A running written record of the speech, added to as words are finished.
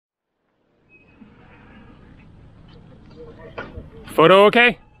Photo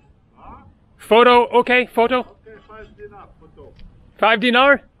okay? Huh? Photo okay? Photo? Okay, 5 dinar photo. 5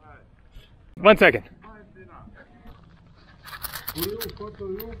 dinar? 1 second. 5 dinar. Do you photo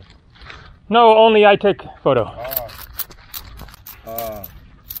you? No, only I take photo.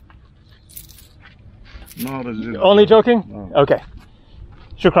 No, Only joking? No. Okay.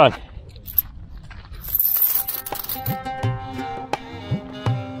 Shukran.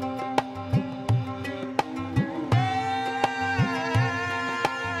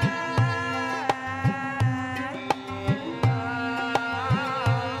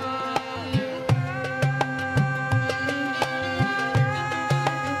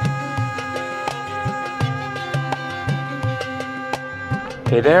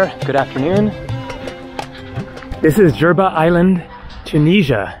 Hey there, good afternoon. This is Djerba Island,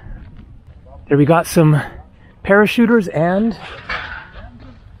 Tunisia. There we got some parachuters and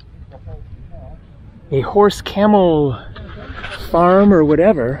a horse camel farm or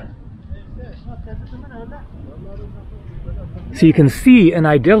whatever. So you can see an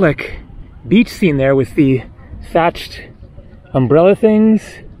idyllic beach scene there with the thatched umbrella things,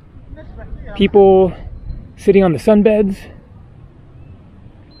 people sitting on the sunbeds.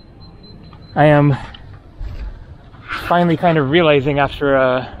 I am finally kind of realizing after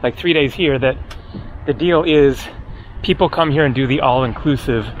like 3 days here that the deal is people come here and do the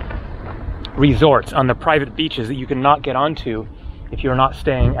all-inclusive resorts on the private beaches that you cannot get onto if you're not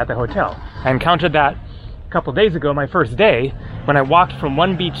staying at the hotel. I encountered that a couple days ago, my first day, when I walked from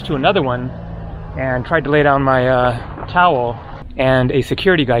one beach to another one and tried to lay down my towel, and a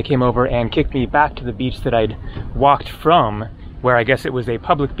security guy came over and kicked me back to the beach that I'd walked from, where I guess it was a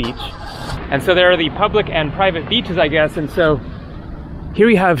public beach. And so there are the public and private beaches, I guess, and so here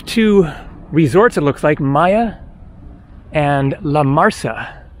we have two resorts, it looks like, Maya and La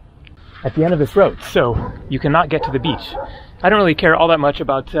Marsa, at the end of this road, so you cannot get to the beach. I don't really care all that much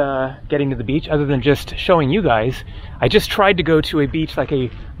about getting to the beach, other than just showing you guys. I just tried to go to a beach, like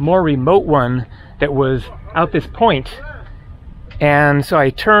a more remote one, that was out this point, and so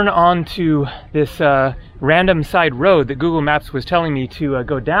I turn onto this random side road that Google Maps was telling me to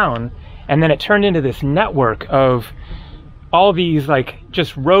go down, and then it turned into this network of all these like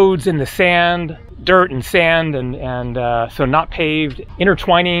just roads in the sand, dirt and sand, and so not paved,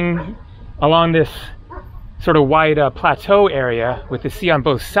 intertwining along this sort of wide plateau area with the sea on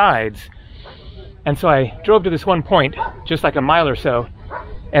both sides. And so I drove to this one point, just like a mile or so,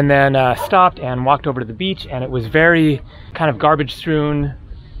 and then stopped and walked over to the beach, and it was very kind of garbage strewn,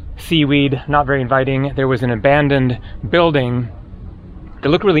 seaweed, not very inviting. There was an abandoned building that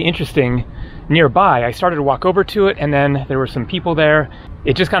looked really interesting nearby. I started to walk over to it, and then there were some people there.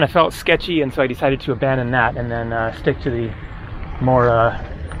 It just kind of felt sketchy, and so I decided to abandon that and then stick to the more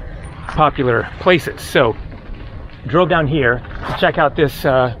popular places. So drove down here to check out this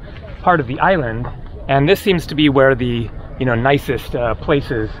part of the island, and this seems to be where the nicest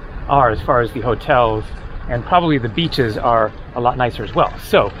places are as far as the hotels, and probably the beaches are a lot nicer as well.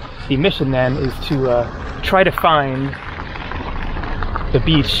 So the mission then is to try to find the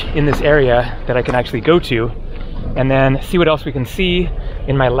beach in this area that I can actually go to, and then see what else we can see.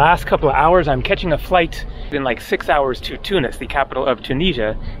 In my last couple of hours, I'm catching a flight in like 6 hours to Tunis, the capital of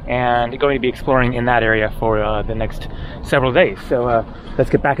Tunisia, and going to be exploring in that area for the next several days. So let's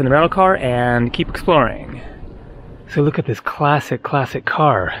get back in the rental car and keep exploring. So look at this classic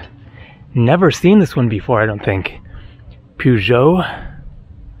car. Never seen this one before, I don't think. Peugeot.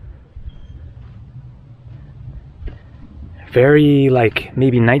 Very like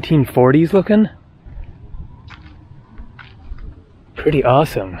maybe 1940s looking. Pretty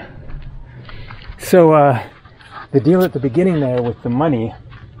awesome. So the deal at the beginning there with the money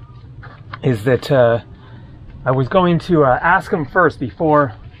is that I was going to ask him first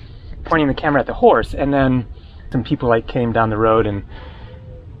before pointing the camera at the horse, and then some people like came down the road, and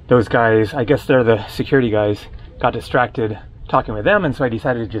those guys, I guess they're the security guys, got distracted talking with them, and so I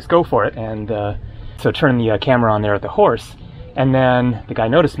decided to just go for it, and so turn the camera on there at the horse. And then the guy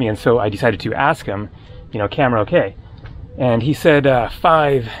noticed me, and so I decided to ask him, camera okay? And he said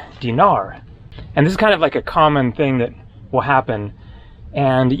 5 dinar. And this is kind of like a common thing that will happen,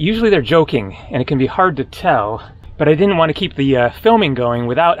 and usually they're joking, and it can be hard to tell, but I didn't want to keep the filming going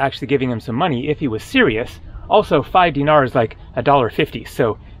without actually giving him some money if he was serious. Also, 5 dinar is like $1.50,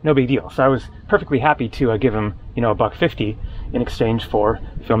 so no big deal. So I was perfectly happy to give him, $1.50 in exchange for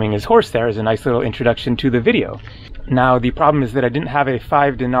filming his horse there as a nice little introduction to the video. Now, the problem is that I didn't have a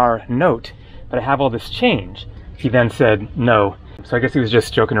 5 dinar note, but I have all this change. He then said no. So I guess he was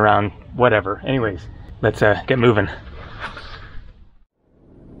just joking around, whatever. Anyways, let's get moving.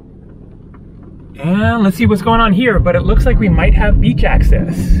 And let's see what's going on here, but it looks like we might have beach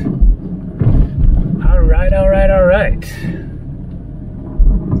access. All right, all right, all right.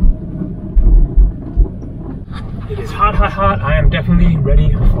 It is hot, hot, hot. I am definitely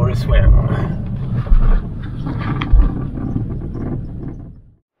ready for a swim.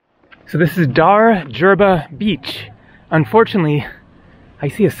 So this is Djerba Beach. Unfortunately, I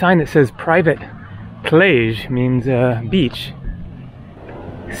see a sign that says private plage, means beach.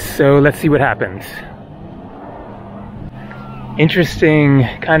 So let's see what happens. Interesting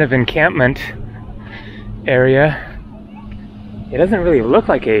kind of encampment area. It doesn't really look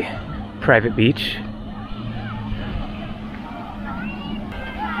like a private beach.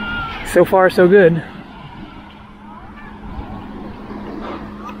 So far, so good.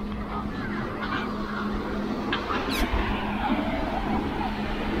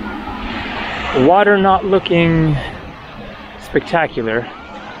 Water not looking spectacular.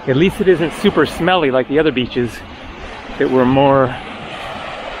 At least it isn't super smelly like the other beaches that were more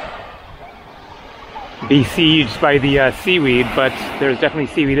besieged by the seaweed, but there's definitely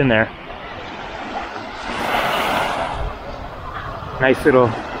seaweed in there. Nice little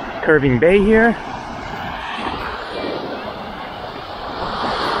curving bay here.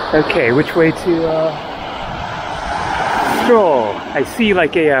 Okay, which way to stroll? I see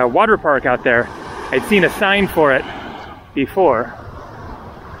like a water park out there. I'd seen a sign for it before.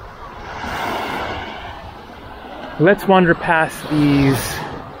 Let's wander past these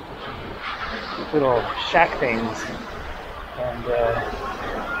little shack things and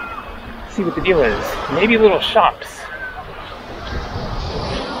see what the deal is. Maybe little shops.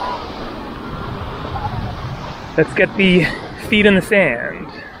 Let's get the feet in the sand.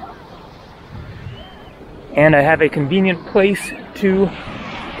 And I have a convenient place to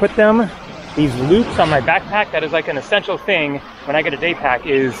put them. These loops on my backpack, that is like an essential thing when I get a day pack,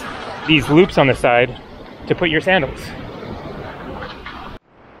 is these loops on the side to put your sandals.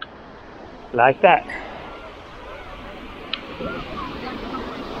 Like that.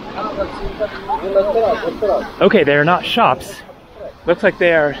 Okay, they're not shops. Looks like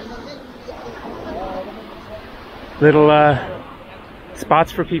they are little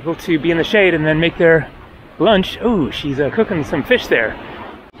spots for people to be in the shade and then make their lunch. Oh, she's cooking some fish there.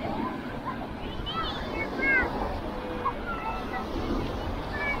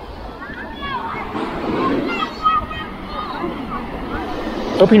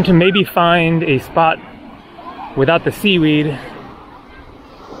 Hoping to maybe find a spot without the seaweed.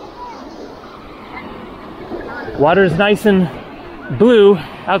 Water's nice and blue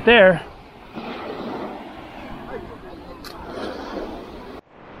out there.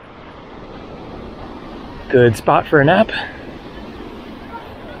 Good spot for a nap.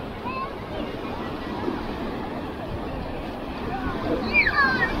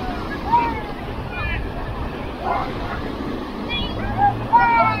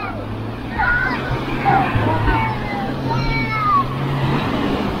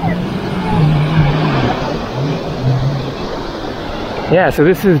 Yeah, so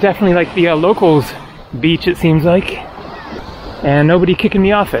this is definitely like the locals' beach, it seems like, and nobody kicking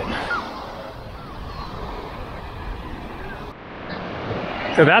me off it.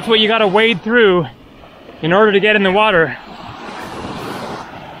 So that's what you gotta wade through in order to get in the water.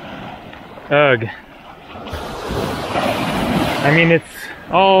 Ugh. I mean, it's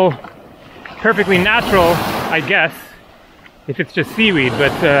all perfectly natural, I guess, if it's just seaweed,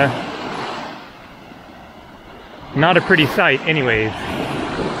 but not a pretty sight anyways.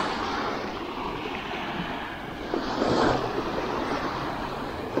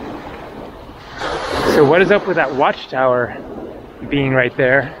 So what is up with that watchtower being right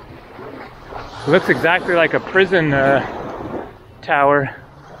there? It looks exactly like a prison tower.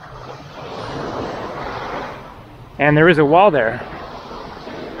 And there is a wall there.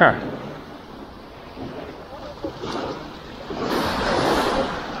 Huh.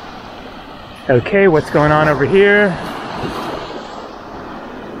 Okay, what's going on over here?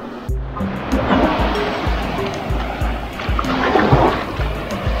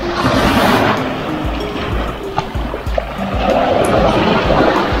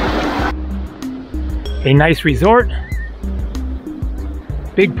 A nice resort.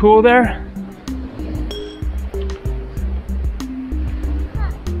 Big pool there.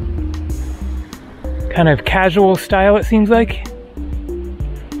 Kind of casual style, it seems like.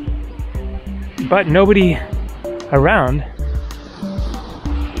 But nobody around.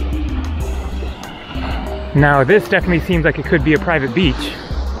 Now this definitely seems like it could be a private beach,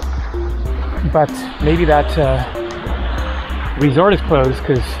 but maybe that resort is closed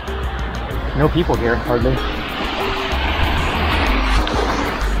because no people here, hardly.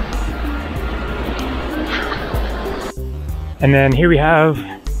 And then here we have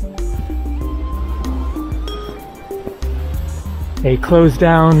a closed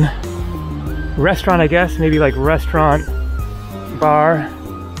down restaurant, I guess, maybe like restaurant bar.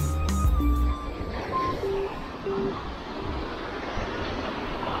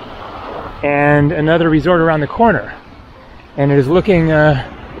 And another resort around the corner. And it is looking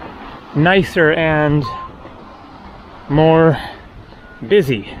nicer and more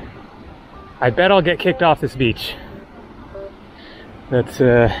busy. I bet I'll get kicked off this beach. Let's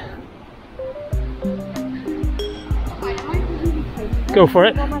go for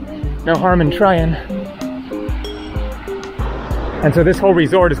it. No harm in trying. And so this whole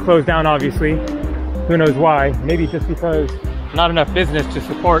resort is closed down, obviously. Who knows why? Maybe just because not enough business to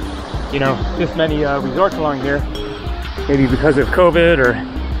support, you know, this many resorts along here. Maybe because of COVID or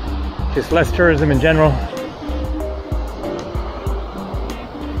just less tourism in general.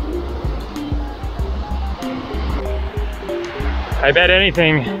 I bet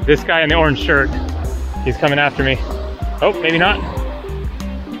anything, this guy in the orange shirt, he's coming after me. Oh, maybe not.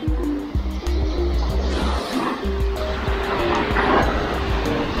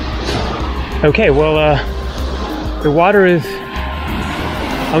 Okay, well, the water is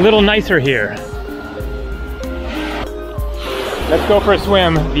a little nicer here. Let's go for a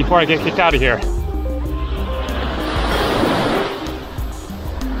swim before I get kicked out of here.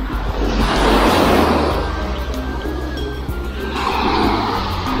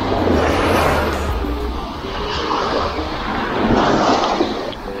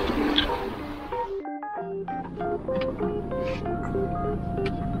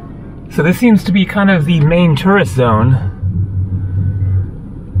 So this seems to be kind of the main tourist zone.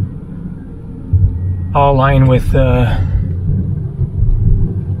 All lined with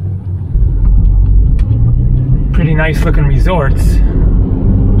pretty nice looking resorts.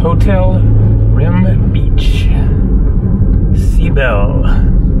 Hotel Rim Beach. Seabell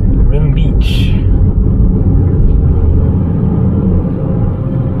Rim Beach.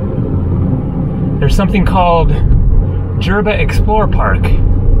 There's something called Djerba Explore Park,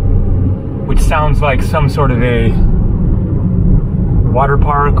 which sounds like some sort of a water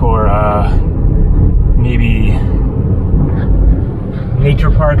park or maybe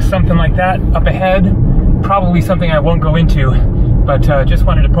nature park, something like that up ahead. Probably something I won't go into, but just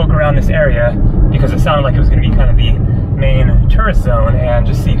wanted to poke around this area because it sounded like it was going to be kind of the main tourist zone and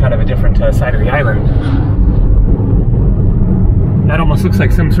just see kind of a different side of the island. That almost looks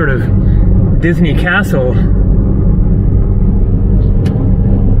like some sort of Disney castle.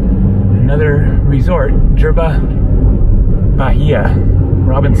 Another resort, Djerba Bahia,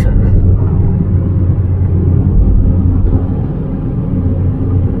 Robinson.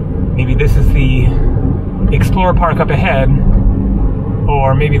 Maybe this is the Explorer Park up ahead,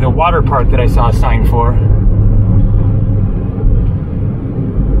 or maybe the water park that I saw a sign for.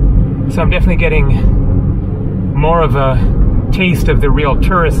 So I'm definitely getting more of a taste of the real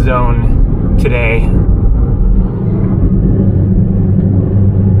tourist zone today.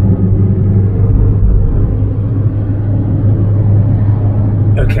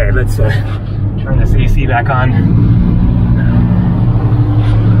 Okay, let's turn this AC back on.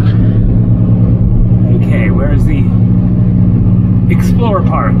 Okay, where's the Explorer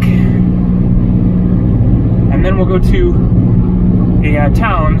Park? And then we'll go to a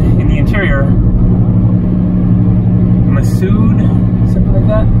town in the interior. Masood, something like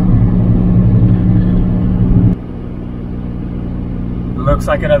that. Looks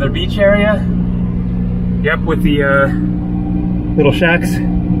like another beach area. Yep, with the little shacks.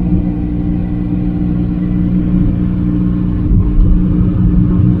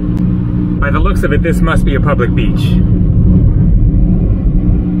 By the looks of it, this must be a public beach.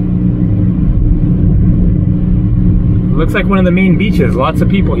 Looks like one of the main beaches. Lots of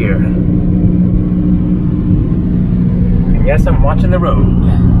people here. And yes, I'm watching the road.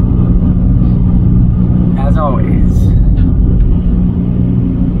 As always.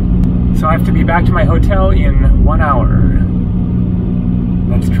 So I have to be back to my hotel in 1 hour.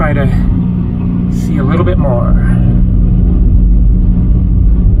 Let's try to see a little bit more.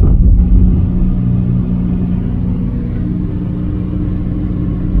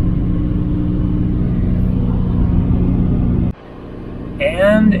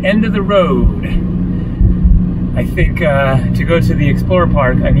 And end of the road. I think to go to the Explorer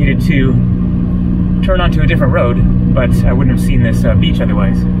Park, I needed to turn onto a different road, but I wouldn't have seen this beach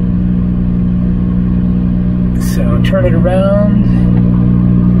otherwise. So turn it around.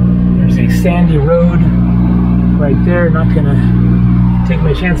 There's a sandy road right there. Not gonna take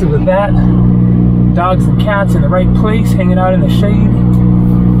my chances with that. Dogs and cats in the right place, hanging out in the shade.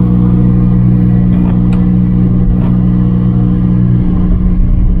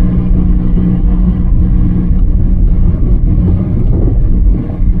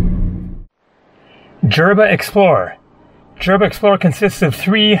 Djerba Explore. Djerba Explore consists of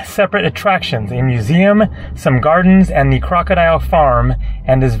 3 separate attractions, a museum, some gardens, and the crocodile farm,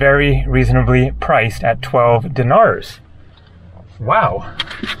 and is very reasonably priced at 12 dinars. Wow.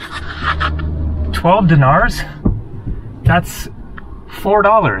 12 dinars? That's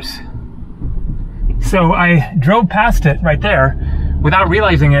 $4. So I drove past it right there without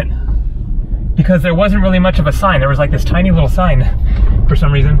realizing it because there wasn't really much of a sign. There was like this tiny little sign for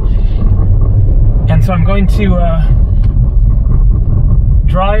some reason. And so I'm going to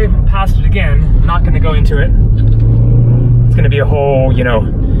drive past it again. I'm not going to go into it. It's going to be a whole, you know,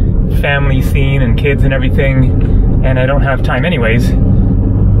 family scene and kids and everything, and I don't have time anyways.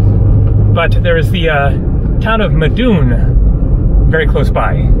 But there is the town of Madoun very close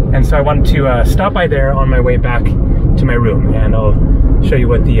by, and so I wanted to stop by there on my way back to my room, and I'll show you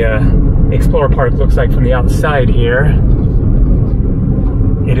what the Explorer Park looks like from the outside here.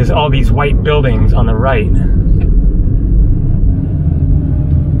 It is all these white buildings on the right.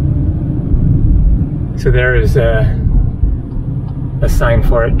 So there is a sign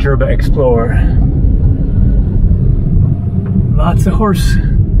for it, Djerba Explore. Lots of horse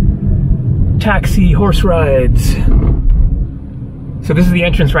rides. So this is the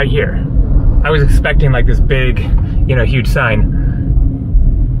entrance right here. I was expecting like this big, you know, huge sign.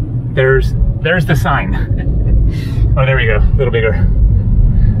 There's the sign. Oh, there we go, a little bigger.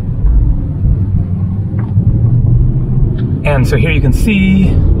 And so here you can see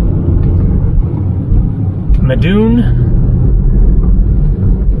Madoun.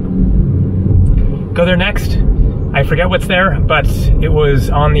 Go there next. I forget what's there, but it was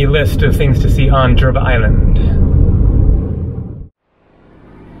on the list of things to see on Djerba Island.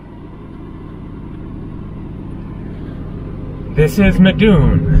 This is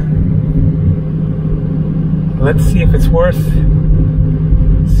Madoun. Let's see if it's worth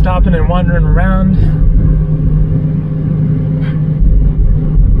stopping and wandering around.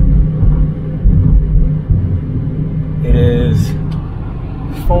 It is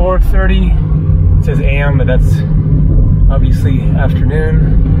 4:30. It says AM, but that's obviously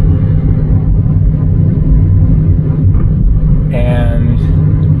afternoon. And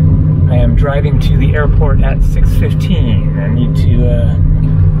I am driving to the airport at 6:15. I need to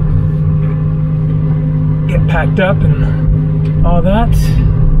get packed up and all that.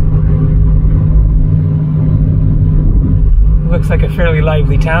 Looks like a fairly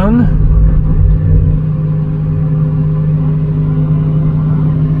lively town.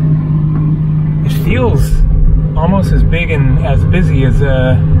 It feels almost as big and as busy as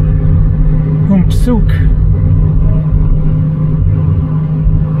Humtsuk.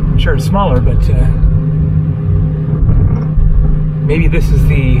 Sure, it's smaller, but maybe this is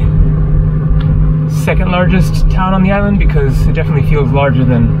the second largest town on the island, because it definitely feels larger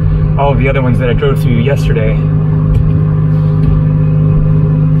than all of the other ones that I drove through yesterday.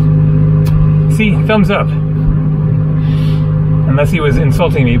 See, thumbs up. Unless he was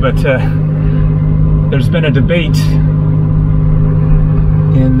insulting me, but there's been a debate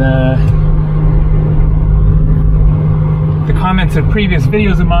in the comments of previous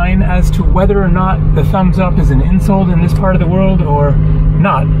videos of mine as to whether or not the thumbs up is an insult in this part of the world or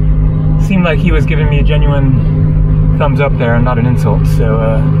not. Seemed like he was giving me a genuine thumbs up there and not an insult, so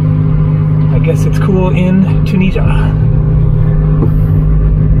I guess it's cool in Tunisia.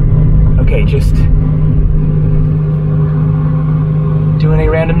 Okay, just doing a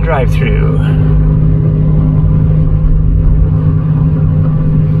random drive-through.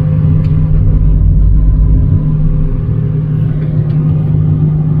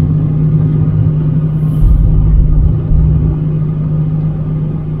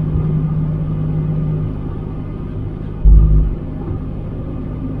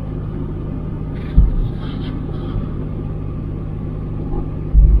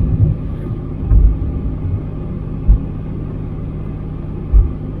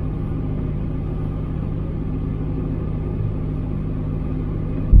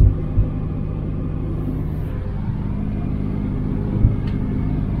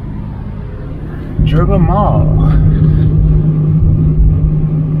 Djerba Mall.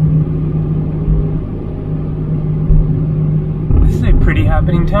 This is a pretty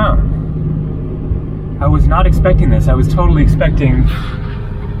happening town. I was not expecting this. I was totally expecting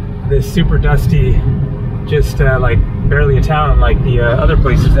this super dusty, just like barely a town like the other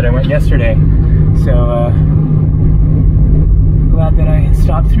places that I went yesterday. So glad that I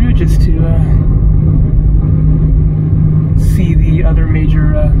stopped through just to see the other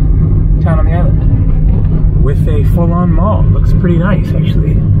major town on the island with a full-on mall. Looks pretty nice,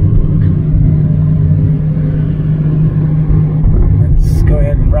 actually. Let's go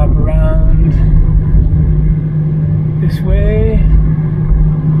ahead and wrap around.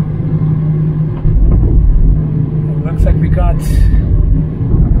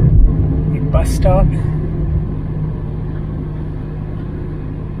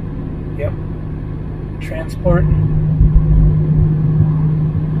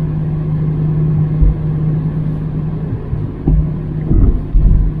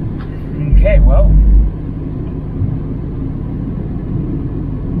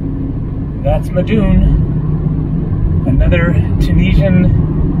 Madoun, another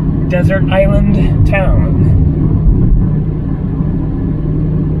Tunisian desert island town.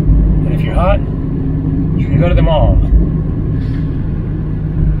 And if you're hot, you can go to the mall.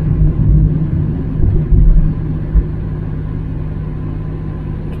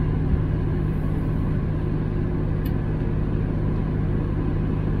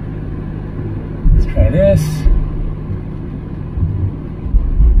 Let's try this.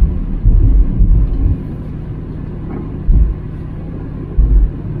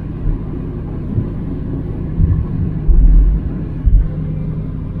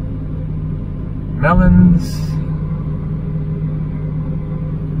 Melons.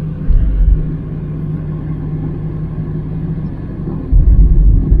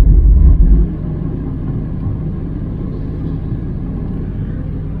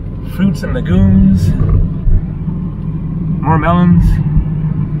 Fruits and legumes. More melons.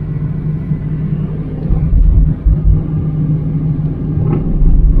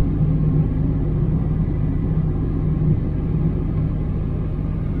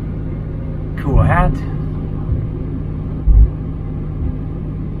 Cool hat.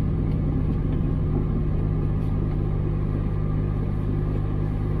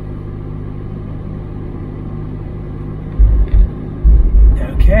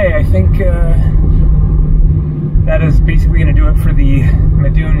 Okay, I think that is basically going to do it for the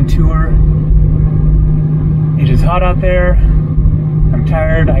Madoun tour. It is hot out there. I'm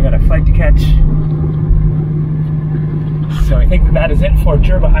tired. I got a flight to catch. So I think that is it for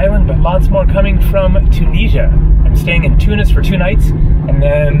Djerba Island, but lots more coming from Tunisia. I'm staying in Tunis for 2 nights, and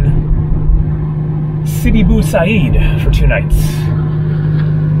then Sidi Bou Said for 2 nights.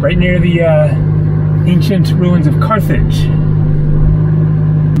 Right near the ancient ruins of Carthage.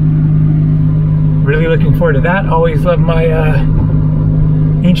 Really looking forward to that. Always love my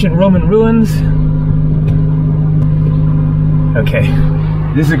ancient Roman ruins. Okay,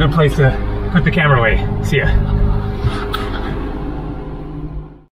 this is a good place to put the camera away. See ya.